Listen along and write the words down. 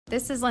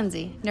This is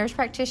Lindsay, nurse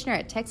practitioner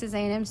at Texas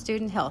A&M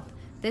Student Health.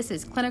 This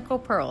is Clinical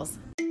Pearls.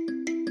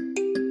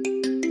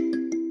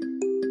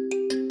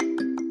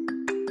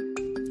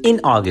 In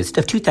August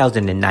of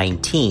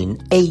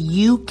 2019,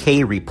 a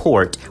UK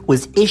report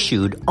was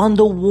issued on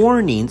the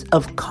warnings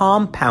of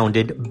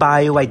compounded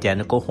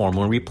bioidentical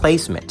hormone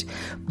replacement.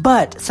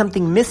 But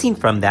something missing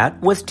from that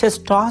was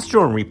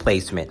testosterone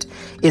replacement.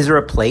 Is there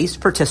a place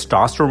for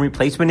testosterone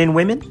replacement in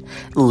women?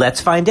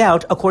 Let's find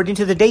out according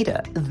to the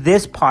data.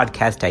 This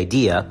podcast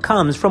idea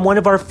comes from one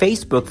of our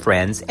Facebook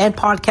friends and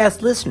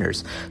podcast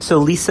listeners. So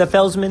Lisa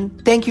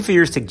Felsman, thank you for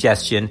your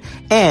suggestion,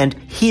 and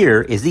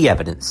here is the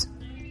evidence.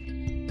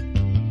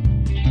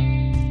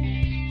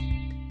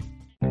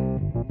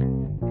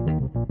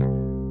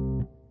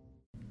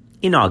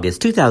 In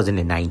August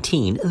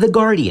 2019, The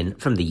Guardian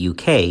from the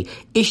UK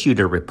issued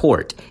a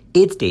report.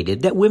 It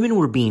stated that women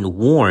were being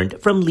warned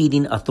from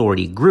leading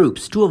authority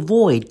groups to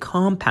avoid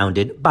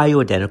compounded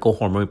bioidentical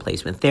hormone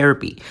replacement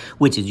therapy,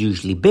 which is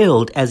usually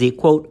billed as a,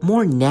 quote,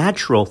 more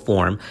natural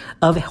form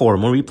of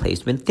hormone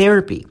replacement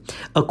therapy.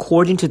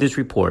 According to this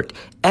report,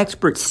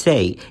 experts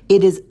say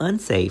it is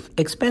unsafe,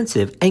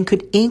 expensive, and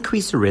could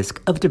increase the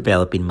risk of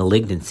developing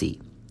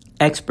malignancy.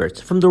 Experts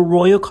from the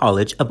Royal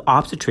College of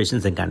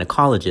Obstetricians and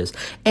Gynecologists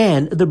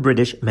and the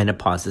British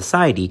Menopause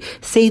Society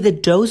say the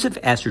dose of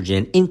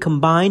estrogen in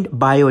combined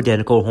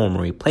bioidentical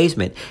hormone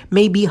replacement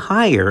may be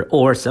higher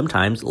or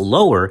sometimes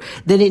lower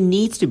than it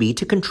needs to be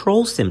to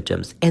control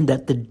symptoms, and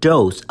that the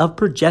dose of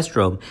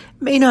progesterone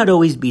may not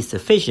always be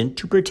sufficient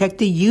to protect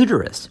the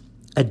uterus.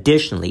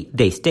 Additionally,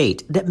 they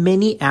state that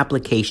many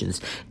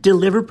applications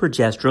deliver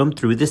progesterone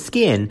through the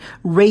skin,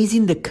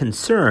 raising the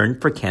concern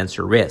for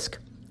cancer risk.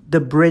 The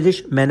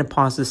British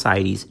Menopause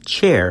Society's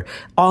chair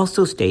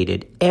also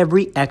stated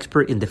every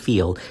expert in the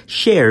field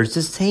shares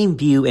the same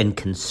view and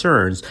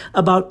concerns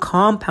about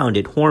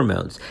compounded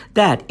hormones,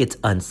 that it's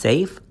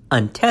unsafe,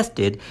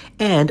 untested,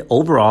 and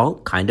overall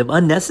kind of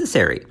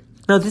unnecessary.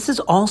 Now, this is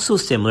also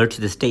similar to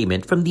the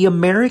statement from the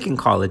American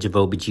College of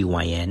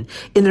OBGYN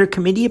in their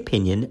committee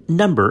opinion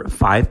number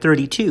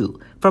 532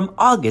 from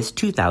August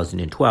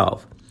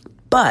 2012.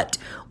 But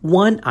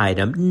one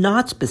item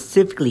not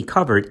specifically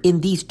covered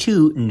in these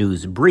two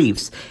news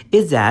briefs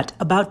is that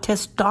about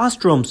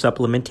testosterone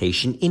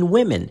supplementation in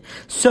women.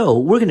 So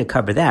we're going to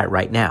cover that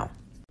right now.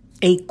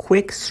 A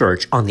quick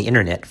search on the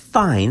internet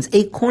finds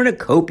a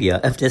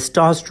cornucopia of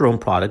testosterone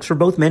products for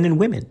both men and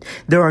women.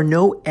 There are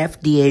no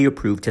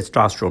FDA-approved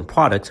testosterone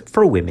products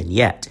for women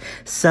yet.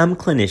 Some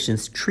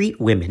clinicians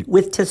treat women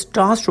with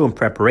testosterone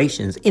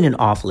preparations in an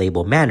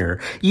off-label manner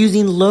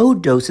using low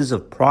doses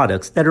of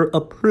products that are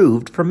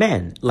approved for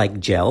men, like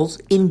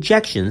gels,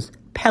 injections,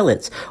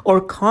 pellets,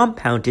 or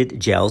compounded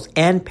gels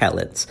and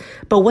pellets.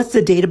 But what's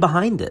the data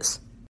behind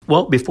this?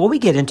 Well, before we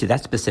get into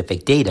that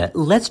specific data,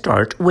 let's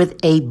start with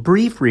a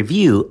brief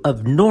review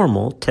of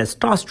normal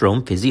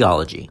testosterone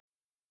physiology.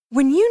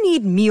 When you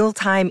need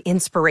mealtime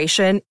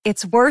inspiration,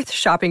 it's worth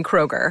shopping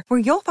Kroger, where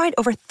you'll find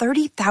over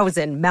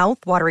 30,000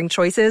 mouth-watering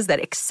choices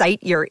that excite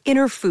your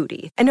inner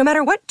foodie. And no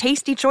matter what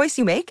tasty choice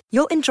you make,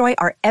 you'll enjoy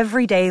our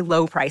everyday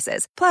low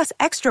prices, plus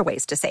extra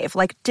ways to save,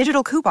 like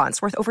digital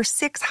coupons worth over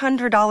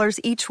 $600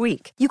 each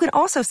week. You can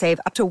also save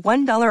up to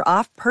 $1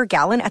 off per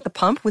gallon at the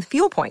pump with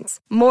fuel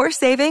points. More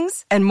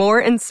savings and more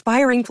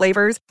inspiring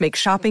flavors make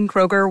shopping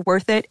Kroger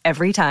worth it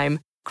every time.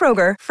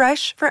 Kroger,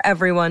 fresh for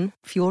everyone.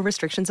 Fuel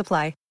restrictions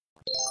apply.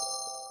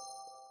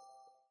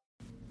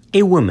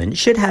 A woman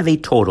should have a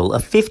total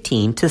of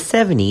 15 to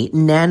 70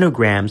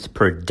 nanograms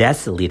per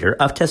deciliter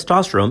of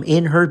testosterone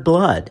in her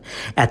blood.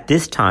 At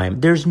this time,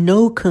 there's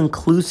no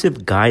conclusive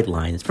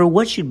guidelines for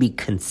what should be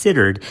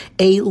considered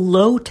a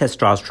low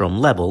testosterone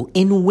level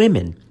in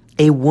women.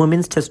 A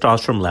woman's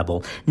testosterone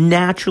level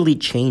naturally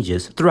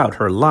changes throughout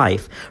her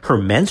life, her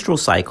menstrual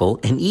cycle,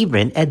 and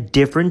even at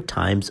different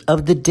times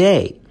of the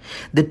day.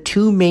 The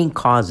two main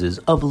causes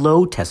of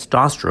low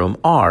testosterone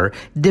are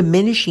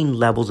diminishing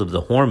levels of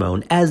the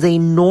hormone as a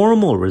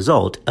normal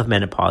result of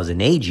menopause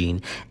and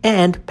aging,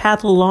 and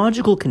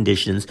pathological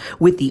conditions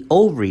with the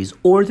ovaries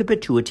or the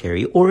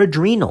pituitary or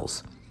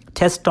adrenals.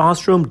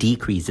 Testosterone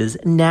decreases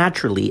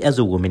naturally as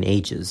a woman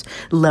ages.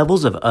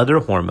 Levels of other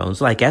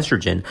hormones like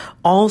estrogen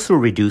also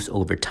reduce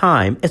over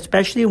time,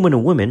 especially when a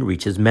woman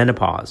reaches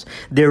menopause.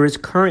 There is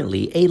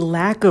currently a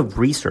lack of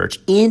research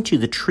into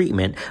the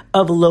treatment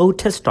of low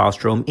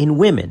testosterone in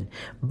women,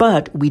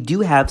 but we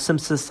do have some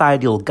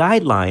societal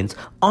guidelines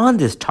on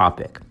this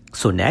topic.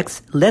 So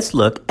next, let's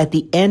look at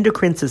the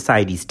Endocrine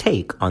Society's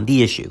take on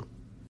the issue.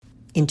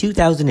 In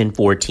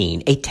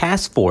 2014, a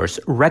task force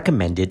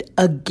recommended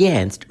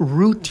against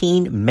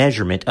routine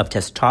measurement of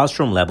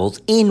testosterone levels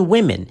in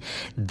women.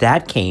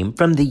 That came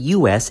from the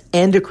U.S.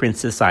 Endocrine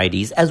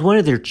Societies as one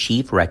of their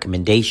chief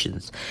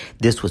recommendations.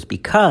 This was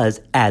because,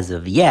 as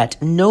of yet,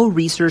 no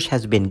research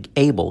has been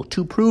able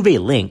to prove a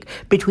link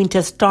between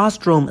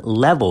testosterone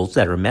levels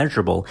that are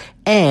measurable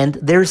and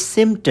their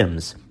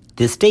symptoms.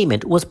 This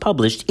statement was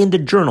published in the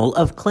Journal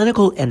of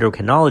Clinical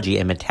Endocrinology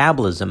and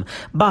Metabolism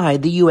by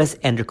the U.S.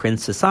 Endocrine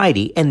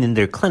Society and in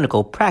their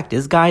clinical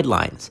practice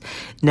guidelines.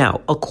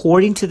 Now,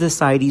 according to the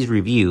Society's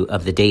review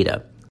of the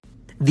data,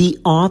 the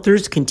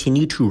authors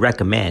continue to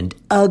recommend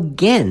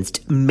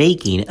against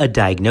making a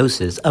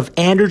diagnosis of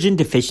androgen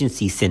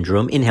deficiency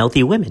syndrome in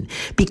healthy women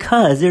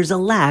because there's a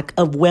lack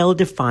of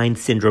well-defined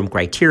syndrome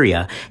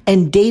criteria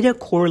and data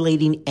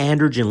correlating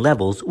androgen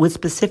levels with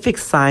specific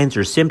signs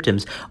or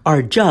symptoms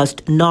are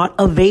just not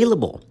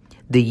available.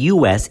 The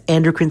U.S.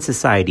 Endocrine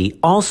Society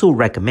also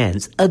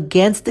recommends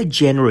against the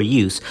general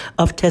use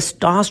of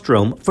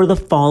testosterone for the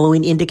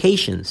following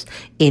indications: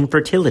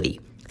 infertility,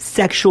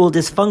 sexual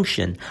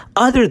dysfunction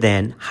other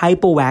than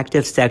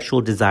hypoactive sexual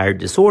desire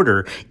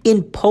disorder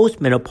in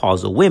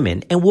postmenopausal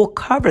women, and we'll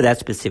cover that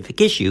specific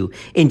issue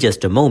in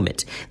just a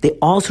moment. They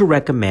also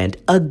recommend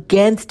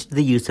against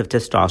the use of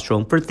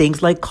testosterone for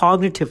things like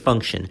cognitive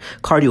function,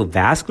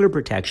 cardiovascular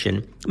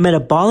protection,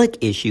 metabolic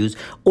issues,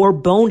 or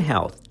bone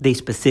health. They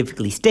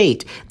specifically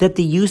state that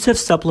the use of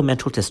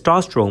supplemental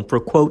testosterone for,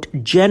 quote,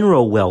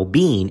 general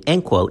well-being,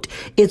 end quote,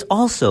 is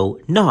also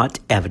not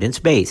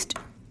evidence-based.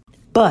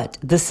 But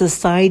the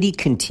Society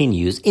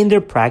continues in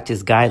their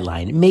practice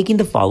guideline making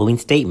the following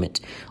statement: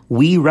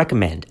 we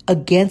recommend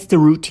against the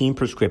routine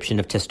prescription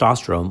of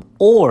testosterone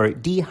or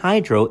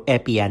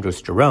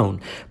dehydroepiandrosterone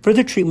for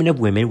the treatment of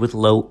women with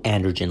low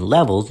androgen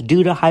levels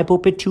due to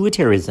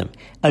hypopituitarism,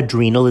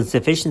 adrenal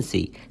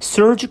insufficiency,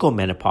 surgical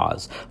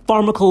menopause,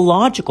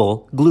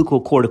 pharmacological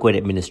glucocorticoid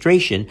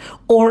administration,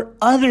 or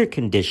other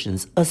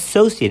conditions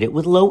associated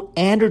with low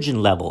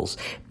androgen levels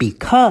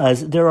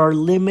because there are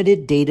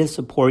limited data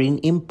supporting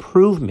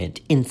improvement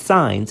in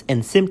signs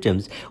and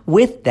symptoms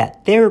with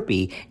that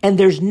therapy, and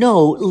there's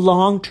no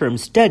long-term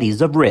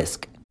studies of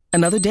risk.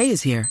 Another day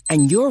is here,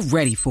 and you're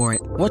ready for it.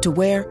 What to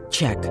wear?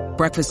 Check.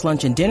 Breakfast,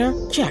 lunch, and dinner?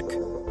 Check.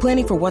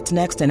 Planning for what's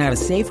next and how to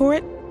save for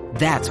it?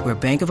 That's where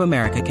Bank of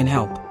America can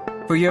help.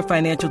 For your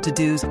financial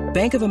to-dos,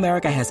 Bank of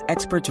America has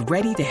experts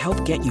ready to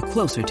help get you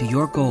closer to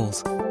your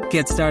goals.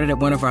 Get started at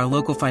one of our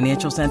local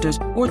financial centers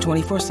or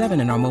 24/7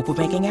 in our mobile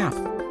banking app.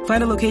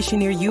 Find a location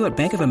near you at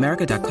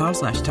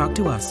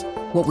bankofamerica.com/talktous.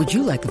 What would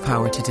you like the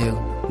power to do?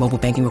 Mobile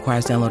banking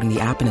requires downloading the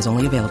app and is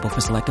only available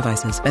for select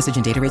devices. Message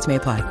and data rates may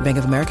apply. Bank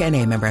of America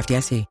N.A., member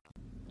FDIC.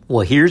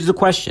 Well, here's the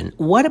question.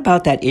 What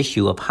about that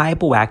issue of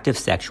hypoactive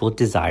sexual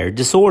desire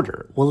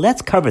disorder? Well,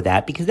 let's cover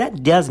that because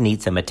that does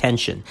need some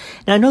attention.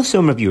 Now, I know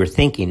some of you are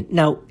thinking,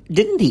 now,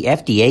 didn't the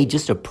FDA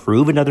just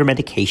approve another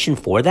medication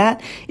for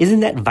that?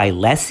 Isn't that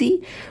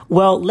Vyleesi?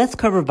 Well, let's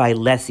cover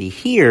Vyleesi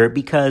here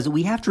because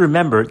we have to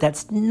remember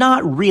that's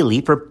not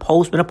really for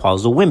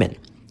postmenopausal women.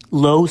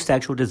 Low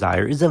sexual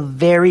desire is a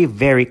very,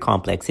 very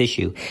complex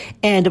issue.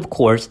 And of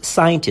course,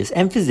 scientists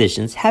and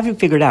physicians haven't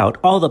figured out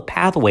all the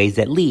pathways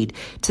that lead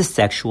to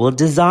sexual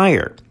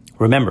desire.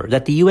 Remember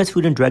that the U.S.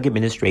 Food and Drug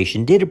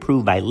Administration did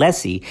approve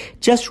Vyleesi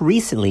just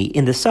recently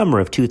in the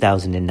summer of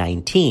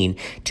 2019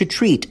 to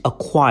treat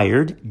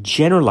acquired,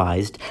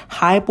 generalized,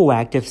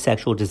 hypoactive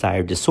sexual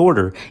desire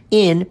disorder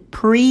in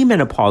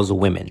premenopausal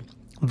women.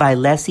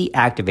 Vyleesi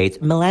activates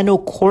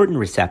melanocortin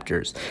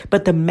receptors,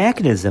 but the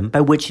mechanism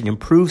by which it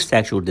improves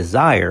sexual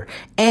desire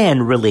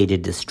and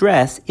related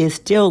distress is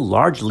still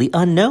largely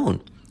unknown.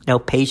 Now,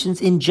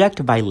 patients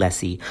inject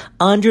Vyleesi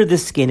under the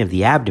skin of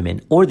the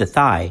abdomen or the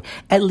thigh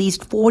at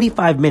least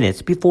 45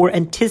 minutes before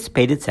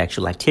anticipated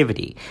sexual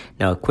activity.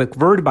 Now, a quick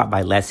word about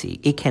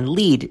Vyleesi. It can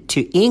lead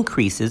to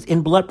increases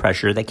in blood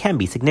pressure that can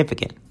be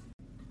significant.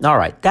 All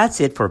right,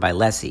 that's it for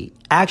Vyleesi.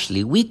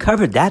 Actually, we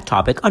covered that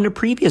topic on a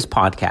previous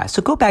podcast,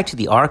 so go back to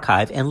the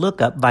archive and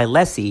look up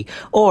Vyleesi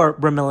or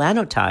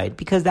bremelanotide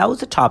because that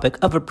was a topic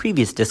of a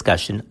previous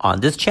discussion on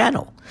this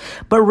channel.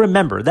 But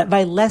remember that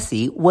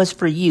Vyleesi was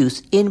for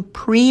use in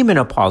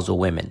premenopausal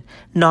women,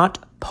 not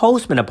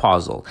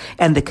postmenopausal,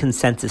 and the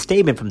consensus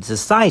statement from the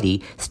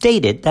Society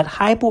stated that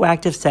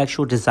hypoactive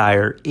sexual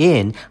desire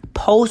in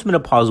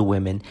postmenopausal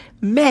women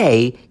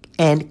may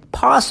and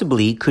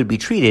possibly could be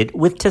treated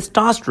with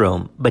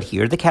testosterone, but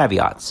here are the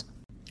caveats.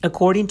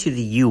 According to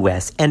the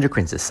U.S.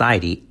 Endocrine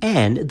Society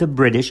and the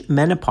British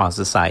Menopause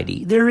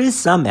Society, there is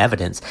some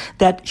evidence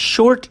that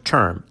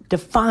short-term,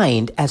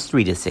 defined as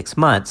 3 to 6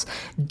 months,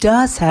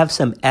 does have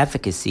some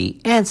efficacy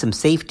and some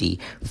safety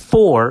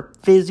for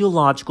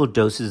physiological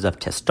doses of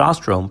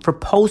testosterone for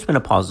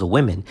postmenopausal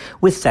women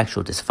with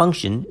sexual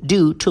dysfunction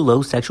due to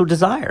low sexual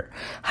desire.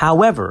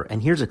 However,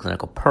 and here's a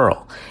clinical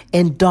pearl,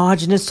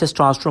 endogenous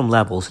testosterone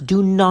levels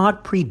do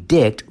not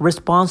predict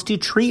response to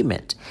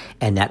treatment.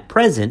 And at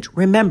present,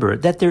 remember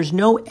that there's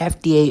no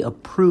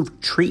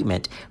FDA-approved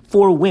treatment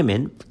for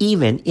women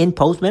even in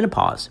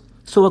postmenopause.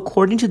 So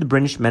according to the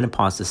British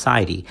Menopause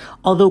Society,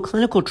 although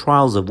clinical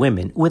trials of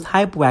women with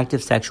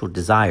hypoactive sexual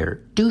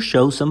desire do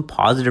show some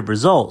positive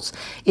results,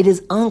 it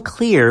is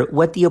unclear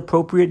what the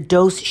appropriate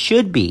dose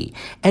should be,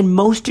 and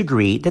most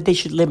agree that they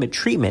should limit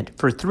treatment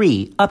for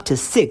 3 up to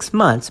 6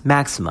 months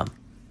maximum.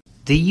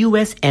 The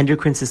U.S.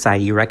 Endocrine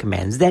Society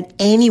recommends that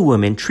any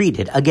woman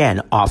treated,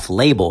 again,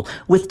 off-label,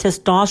 with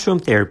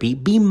testosterone therapy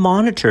be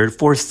monitored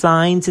for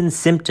signs and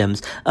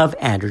symptoms of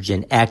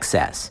androgen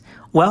excess.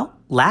 Well,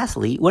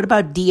 lastly, what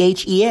about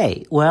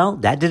DHEA? Well,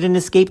 that didn't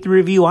escape the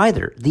review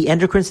either. The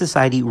Endocrine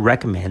Society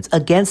recommends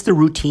against the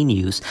routine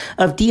use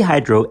of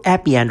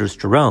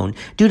dehydroepiandrosterone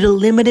due to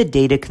limited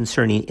data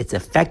concerning its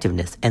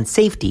effectiveness and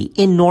safety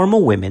in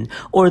normal women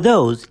or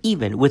those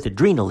even with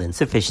adrenal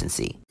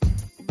insufficiency.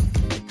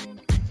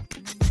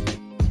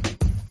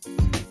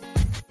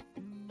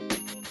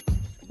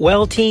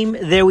 Well, team,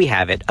 there we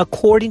have it.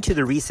 According to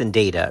the recent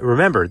data,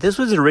 remember, this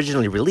was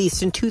originally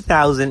released in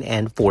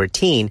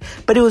 2014,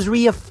 but it was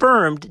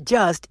reaffirmed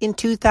just in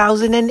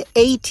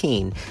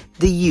 2018.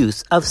 The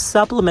use of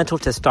supplemental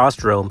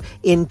testosterone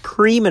in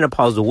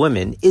premenopausal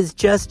women is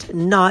just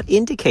not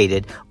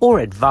indicated or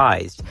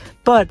advised.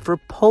 But for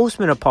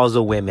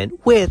postmenopausal women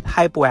with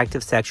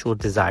hypoactive sexual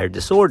desire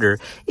disorder,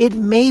 it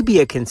may be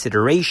a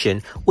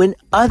consideration when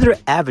other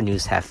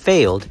avenues have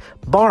failed,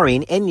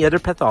 barring any other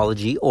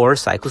pathology or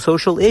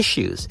psychosocial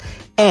issues.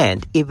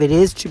 And if it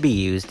is to be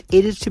used,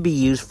 it is to be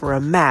used for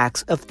a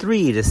max of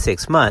 3 to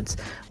 6 months,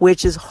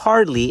 which is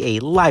hardly a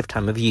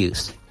lifetime of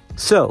use.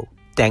 So,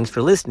 thanks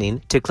for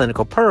listening to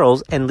Clinical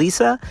Pearls, and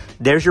Lisa,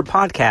 there's your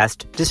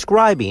podcast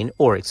describing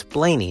or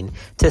explaining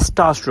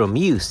testosterone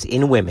use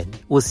in women.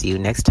 We'll see you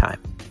next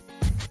time.